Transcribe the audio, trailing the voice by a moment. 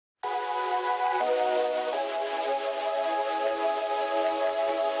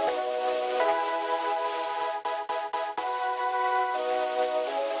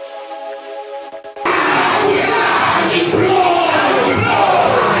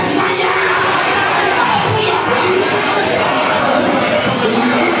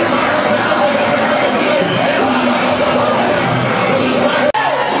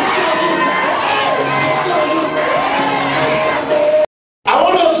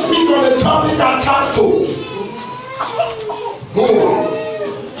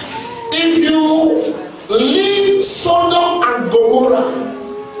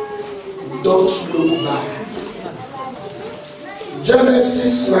Gomorrah, don't look back.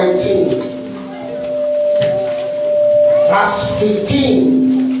 Genesis 19, verse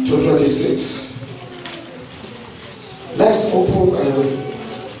 15 to 26. Let's open and read.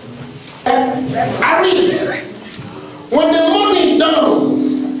 I read. When the morning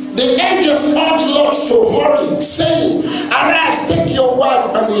dawned, the angels urged Lot to hurry, saying, "Arise, take your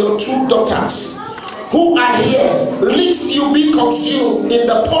wife and your 2 daughters, who are here, lest you be consumed in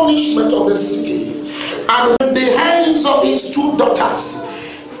the punishment of the city." And with the hands of his 2 daughters,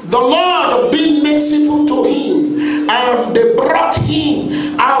 the Lord being merciful to him, and they brought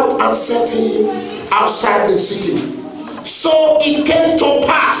him out and set him outside the city. So it came to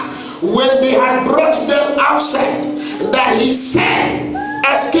pass, when they had brought them outside, that he said,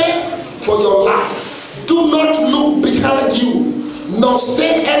 "Escape for your life. Do not look behind you, nor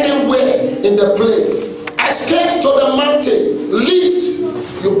stay anywhere in the place. Escape to the mountain, lest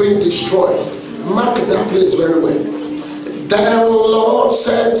you be destroyed." Mark that place very well. Then the Lord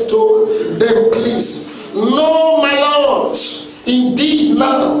said to them, "Please, no, my Lord, indeed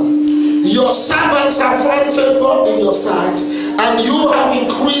now your servants have found favor in your sight, and you have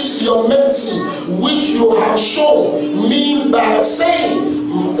increased your mercy, which you have shown me by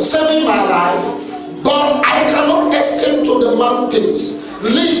saving my life. But I cannot escape to the mountains,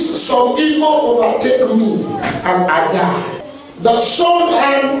 lest some evil overtake me and I die." The sun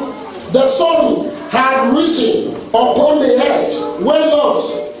had risen upon the earth when Lot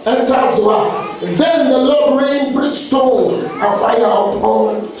enters Zoar. Then the Lord rained brimstone and fire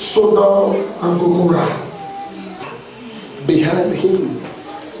upon Sodom and Gomorrah behind him,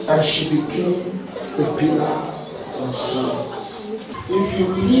 and she became a pillar of salt. If you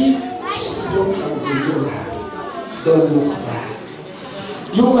leave Sodom and Gomorrah, don't look back.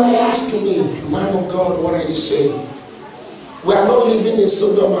 You may ask me, "Man of God, what are you saying?" We are not living in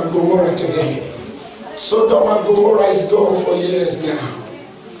Sodom and Gomorrah today. Sodom and Gomorrah is gone for years now.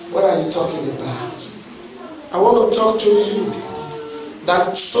 What are you talking about? I want to talk to you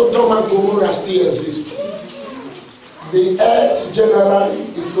that Sodom and Gomorrah still exist. The earth generally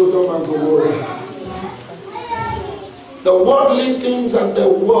is Sodom and Gomorrah. The worldly things and the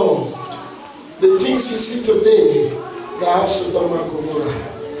world, the things you see today, they are Sodom and Gomorrah.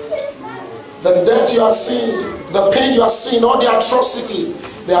 The death you are seeing, the pain you are seeing, all the atrocity,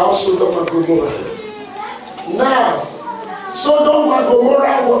 they are Sodom and Gomorrah. Now, Sodom and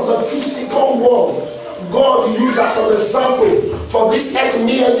Gomorrah was the physical world God used as an example for this earth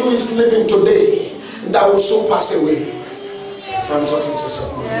me and you is living today, that will soon pass away. If I'm talking to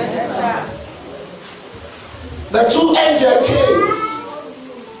someone. Yes, sir. The 2 angels came.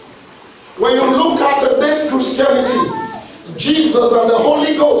 When you look at today's Christianity, Jesus and the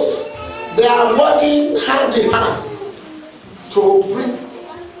Holy Ghost, they are working hand in hand to bring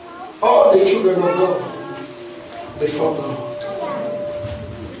all the children of God before God.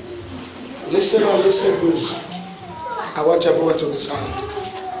 Listen and listen good. I want everyone to be silent.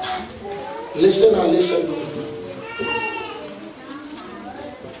 Listen and listen good.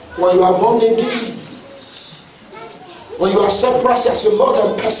 When you are born again, when you accept Christ as your Lord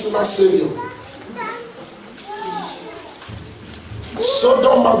and personal Savior,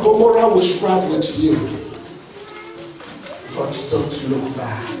 Sodom and Gomorrah will strive with you. But don't look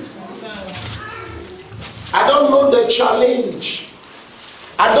back. I don't know the challenge.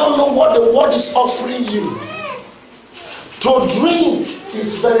 I don't know what the world is offering you. To drink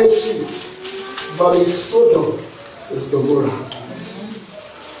is very sweet, but it's Sodom, is Gomorrah.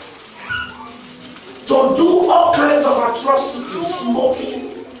 To do all kinds of atrocities,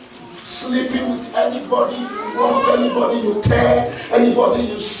 smoking, sleeping with anybody you want, anybody you care, anybody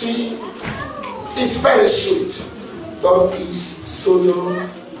you see, is very sweet, but it's Sodom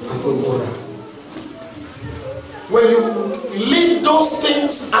and Gomorrah. When you leave those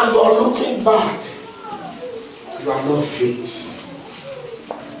things and you are looking back, you are not fit.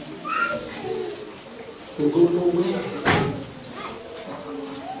 You go nowhere.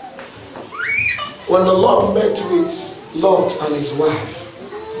 When the Lord met with Lot and his wife,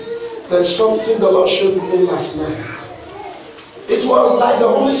 there's something the Lord showed me last night. It was like the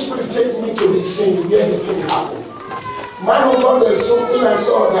Holy Spirit took me to the scene where the thing happened. Man of God, there's something I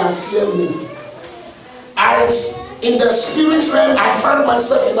saw that feared me. In the spirit realm, I found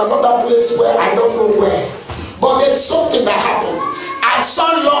myself in another place where I don't know where. But there's something that happened. I saw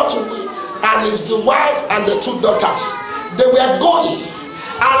Lot and his wife and the 2 daughters. They were going.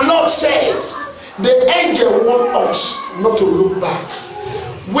 And Lot said, the angel warned us not to look back.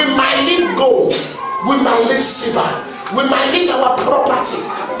 We might leave gold. We might leave silver. We might leave our property.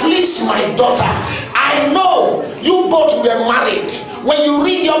 Please, my daughter, I I know you both were married. When you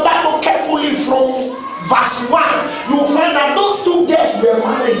read your Bible carefully from verse 1, you will find that those two girls were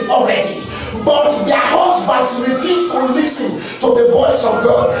married already, but their husbands refused to listen to the voice of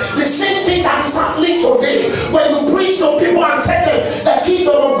God. The same thing that is happening today. When you preach to people and tell them the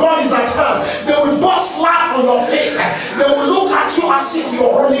kingdom of God is at hand, they will bust laugh on your face. They will look at you as if you're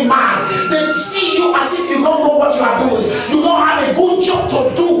a holy man. They see you as if you don't know what you are doing. You don't have a good job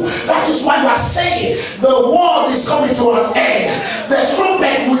to do. That is why you are saying the world is coming to an end. The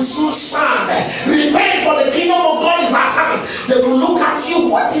trumpet will soon sound. Repent, for the kingdom of God is at hand. They will look at you.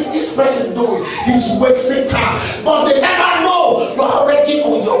 What is this person doing? He's wasting time. But they never know you are already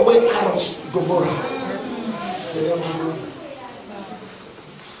on your way out of Gomorrah.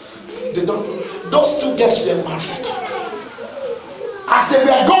 They don't know. Those two girls were married. As they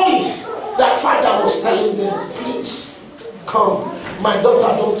were going, their father was telling them, please come, my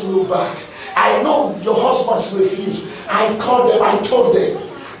daughter, don't look back. I know your husbands refused. I called them, I told them,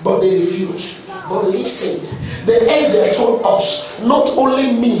 but they refused. But listen, the angel told us, not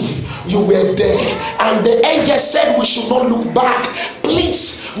only me, you were there. And the angel said we should not look back.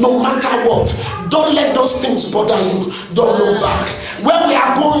 Please, no matter what, don't let those things bother you. Don't look back. Where we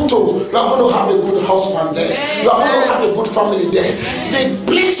are going to, you are going to have a good husband there. You are going to have a good family there. The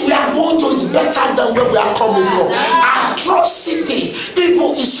place we are going to is better than where we are coming from. Atrocity,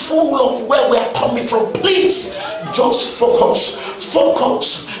 evil is full of where we are coming from. Please, just focus.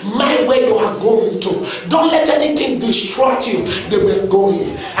 Focus. Mind where you are going to. Don't let anything distract you. They were going.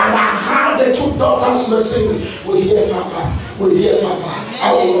 And I heard the two daughters listening. We hear Papa. We hear Papa.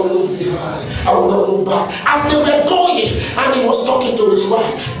 I will not look behind. I will not look back. As they were going, and he was talking to his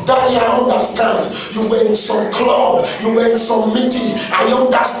wife, Daddy, I understand. You were in some club. You were in some meeting. I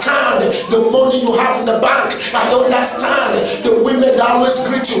understand the money you have in the bank. I understand the women that always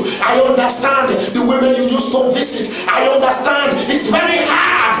greet you. I understand the women you used to visit. I understand it's very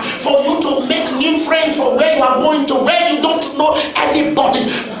hard for you to make new friends for where you are going to, where you don't know anybody.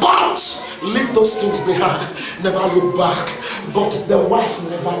 But leave those things behind. Never look back. But the wife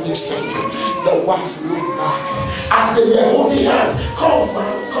never listened. The wife looked back. As they were holding hand, come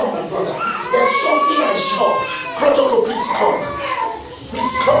my brother. There's something I saw. Protocol, please come.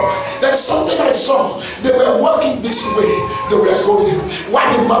 Please come. There's something I saw. They were walking this way. They were going.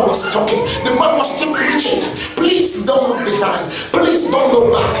 While the man was talking, the man was still preaching. Please don't look behind. Please don't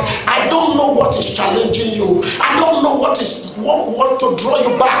look back. I don't know what is challenging you. I don't know what to draw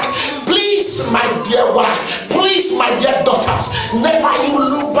you back. Please, my dear wife. Please, my dear daughters. Never you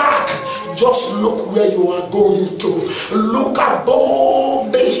look back. Just look where you are going to. Look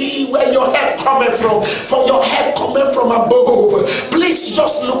above the hill where your help coming from. For your help coming from above. Please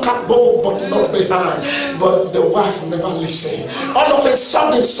just look above but not behind. But the wife never listened. All of a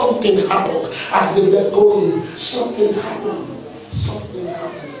sudden something happened. As they were going, something happened. Something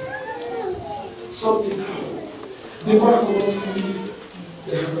happened. Something happened. The man could not feel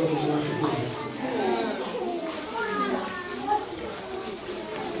the hand of his wife going.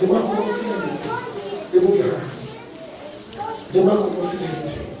 The man could not feel anything. Remove your hand. The man could not feel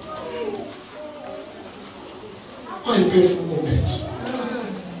anything. What a painful moment.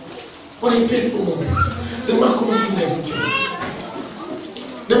 What a painful moment. The man couldn't feel anything.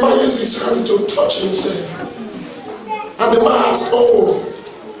 The man used his hand to touch himself. And the man asked, oh,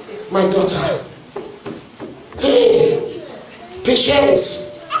 my daughter, hey,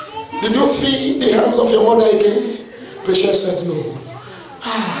 Patience, did you feel the hands of your mother again? Patience said no.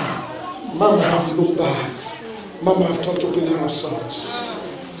 Mama have looked back. Mama have turned to pillar of salt.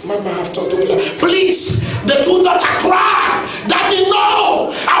 Mama have turned to pillar. Please, the two daughters cried, Daddy,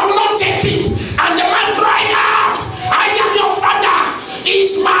 no, I will not take it. And the man cried out, I am your father.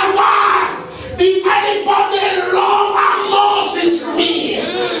 He's my wife. If anybody love her most, it's me.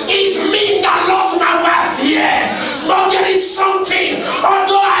 It's me that lost my wife here. But there is something,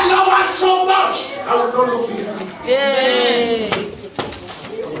 although I love her so much, I will not love her. Yay.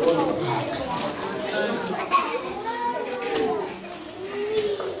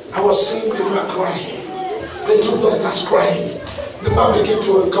 I was seeing the man crying. The two daughters crying. The man began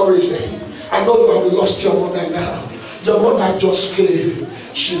to encourage them. I know you have lost your mother now. Your mother just failed.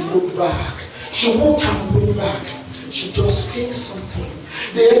 She looked back. She won't have looked back. She just felt something.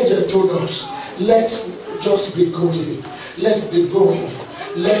 The angel told us, let's just be going. Let's be going.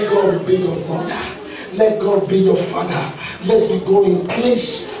 Let God be your mother. Let God be your father. Let's be going.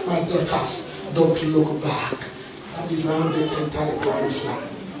 Please, my daughters, don't look back. That is how they enter the promised land.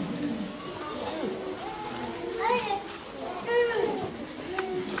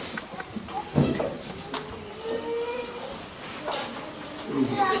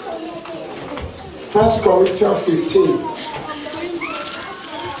 1 Corinthians 15,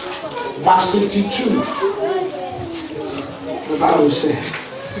 verse 52. The Bible says,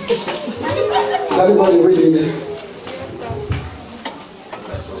 is anybody reading there?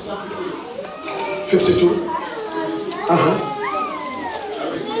 52.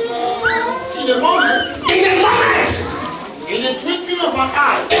 In a moment, in the twinkling of an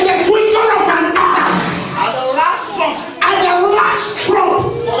eye, at at the last trump,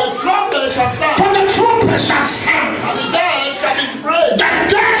 for the trumpet shall sound, and the dead shall be raised, the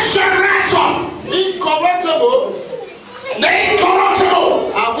dead shall rise up, incorruptible, the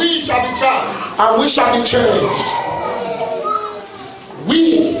incorruptible, and we shall be changed. and we shall be changed.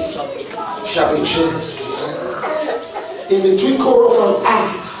 We shall be changed. In the twinkle of an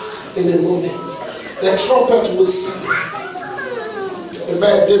eye, in a moment, the trumpet will sound.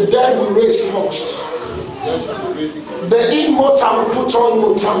 Amen. The dead will raise first. The immortal will put on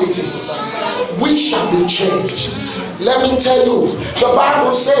immortality. We shall be changed. Let me tell you, the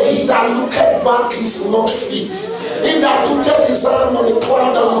Bible says, he that looketh back is not fit. He that putteth his hand on the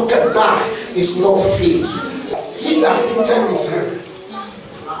cloud and looketh back is not fit. He that putteth his hand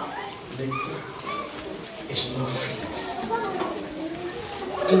is not fit.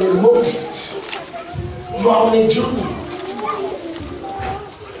 In a moment, you are on a journey.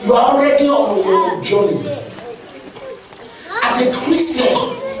 You are already on your journey. As a Christian,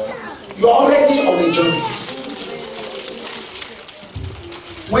 you are already on a journey.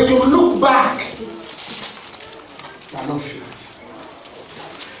 When you look back, you are not fit.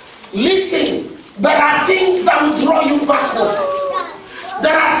 Listen, there are things that will draw you backward.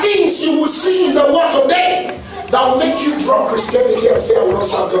 There are things you will see in the world today that will make you drop Christianity and say, I will not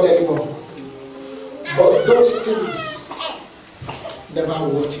serve God anymore. But those things never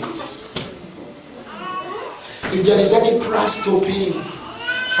worth it. If there is any price to pay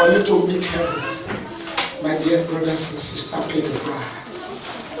for you to make heaven, my dear brothers and sisters, pay the price.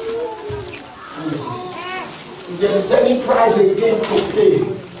 If there is any price again to pay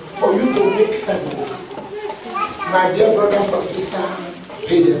for you to make heaven, my dear brothers and sisters,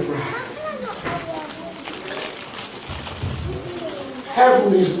 pay the price.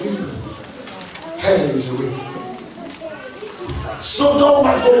 Heaven is real. Hell is real. Sodom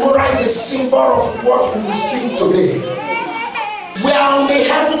and Gomorrah is a symbol of what we see today. We are on a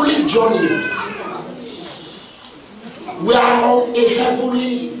heavenly journey. We are on a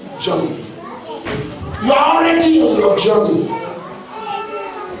heavenly journey. You are already on your journey.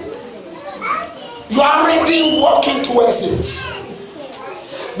 You are already walking towards it.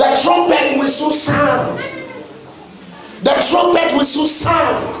 The trumpet will soon sound. The trumpet will soon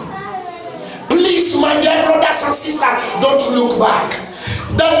sound. Please, my dear brothers and sisters, don't look back.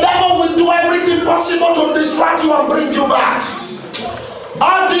 The devil will do everything possible to distract you and bring you back.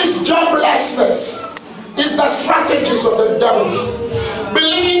 All this joblessness is the strategies of the devil.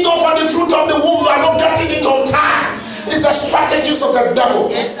 Believing God for the fruit of the womb, you are not getting it on time. It's the strategies of the devil.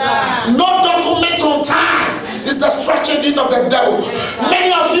 Yes, no document on time is the strategies of the devil.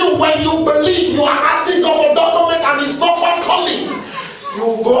 Many of you, when you believe, you are asking God for document and it's not forthcoming.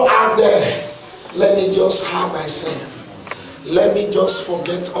 You go out there. Let me just hide myself. Let me just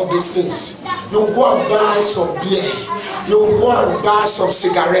forget all these things. You go and buy some beer. You go and buy some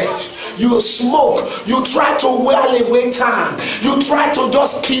cigarette. You smoke. You try to while away time. You try to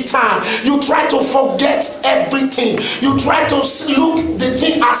just kill time. You try to forget everything. You try to look the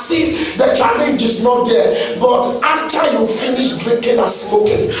thing as if the challenge is not there. But after you finish drinking and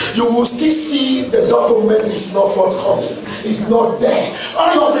smoking, you will still see the document is not forthcoming. It's not there.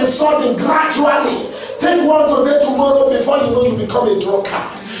 All of a sudden, gradually, take one today, tomorrow, before you know you become a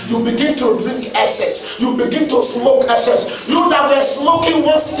drunkard. You begin to drink excess. You begin to smoke excess. You that were smoking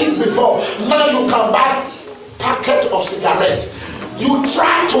one stick before, now you can buy packet of cigarette. You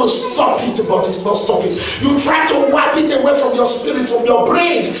try to stop it, but it's not stopping. You try to wipe it away from your spirit, from your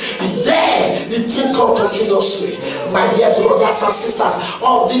brain. There, the thing comes continuously. My dear brothers and sisters,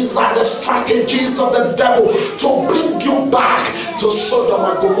 all these are the strategies of the devil to bring you back to Sodom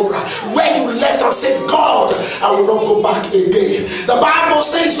and Gomorrah, where you left and said, God, I will not go back again. The Bible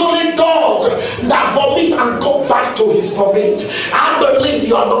says only dog that vomit and go back to his vomit. I believe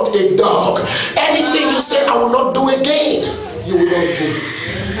you are not a dog. Anything you say I will not do again, you will not do.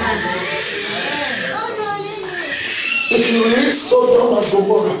 If you leave Sodom and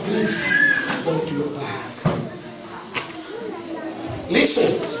Gomorrah, please don't look back.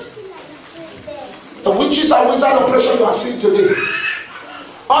 Listen, the witches and wizard operation you are seeing today,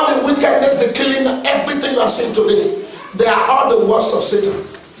 all the wickedness, the killing, everything you are seeing today, they are all the works of Satan.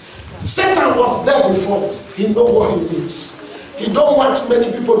 Satan was there before. He knows what he means. He don't want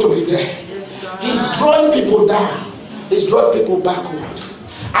many people to be there. He's drawing people down. He's drawing people backward.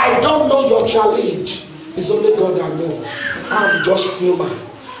 I don't know your challenge. It's only God that knows. I'm just human.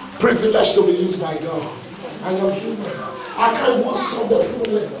 Privileged to be used by God. I am human. I can't even solve the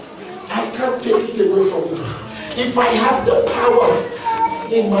problem. I can't take it away from you. If I have the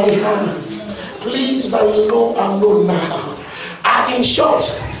power in my hand, please, I know now. In short,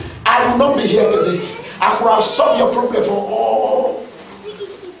 I will not be here today. I could have solved your problem for all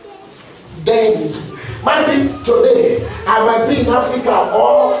days. Maybe today I might be in Africa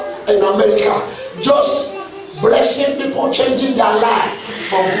or in America, just blessing people, changing their life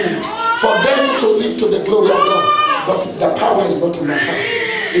for good, for them to live to the glory of God. But the power is not in my hand.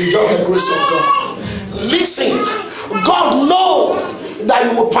 It's just the grace of God. Listen, God knows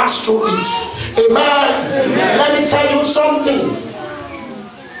that you will pass through it. Amen. Amen. Let me tell you something.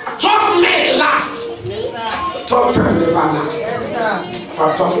 12 men last. 12 times never last. If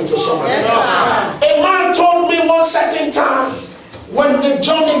I'm talking to somebody. A man told me one certain time, when the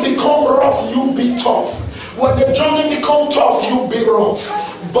journey become rough, you be tough. When the journey become tough, you be rough.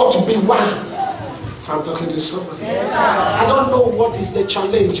 But be one. If I'm talking to somebody. I don't know what is the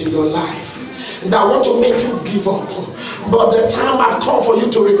challenge in your life that want to make you give up. But the time I've come for you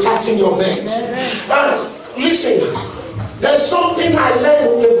to retire in your bed. Listen, there's something I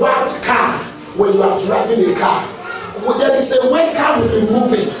learned about car when you are driving a car. There is a way car will be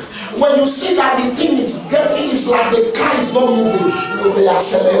moving. When you see that the thing is getting, it's like the car is not moving, you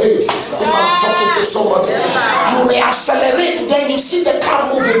reaccelerate. If I'm talking to somebody, you reaccelerate, then you see the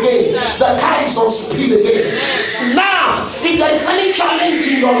car move again. The car is on speed again. Now, if there is any challenge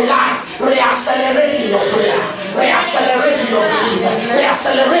in your life, reaccelerate in your prayer, reaccelerate in your belief,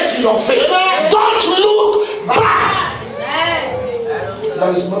 reaccelerate in your faith. Don't look back.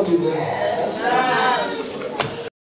 There is nothing there.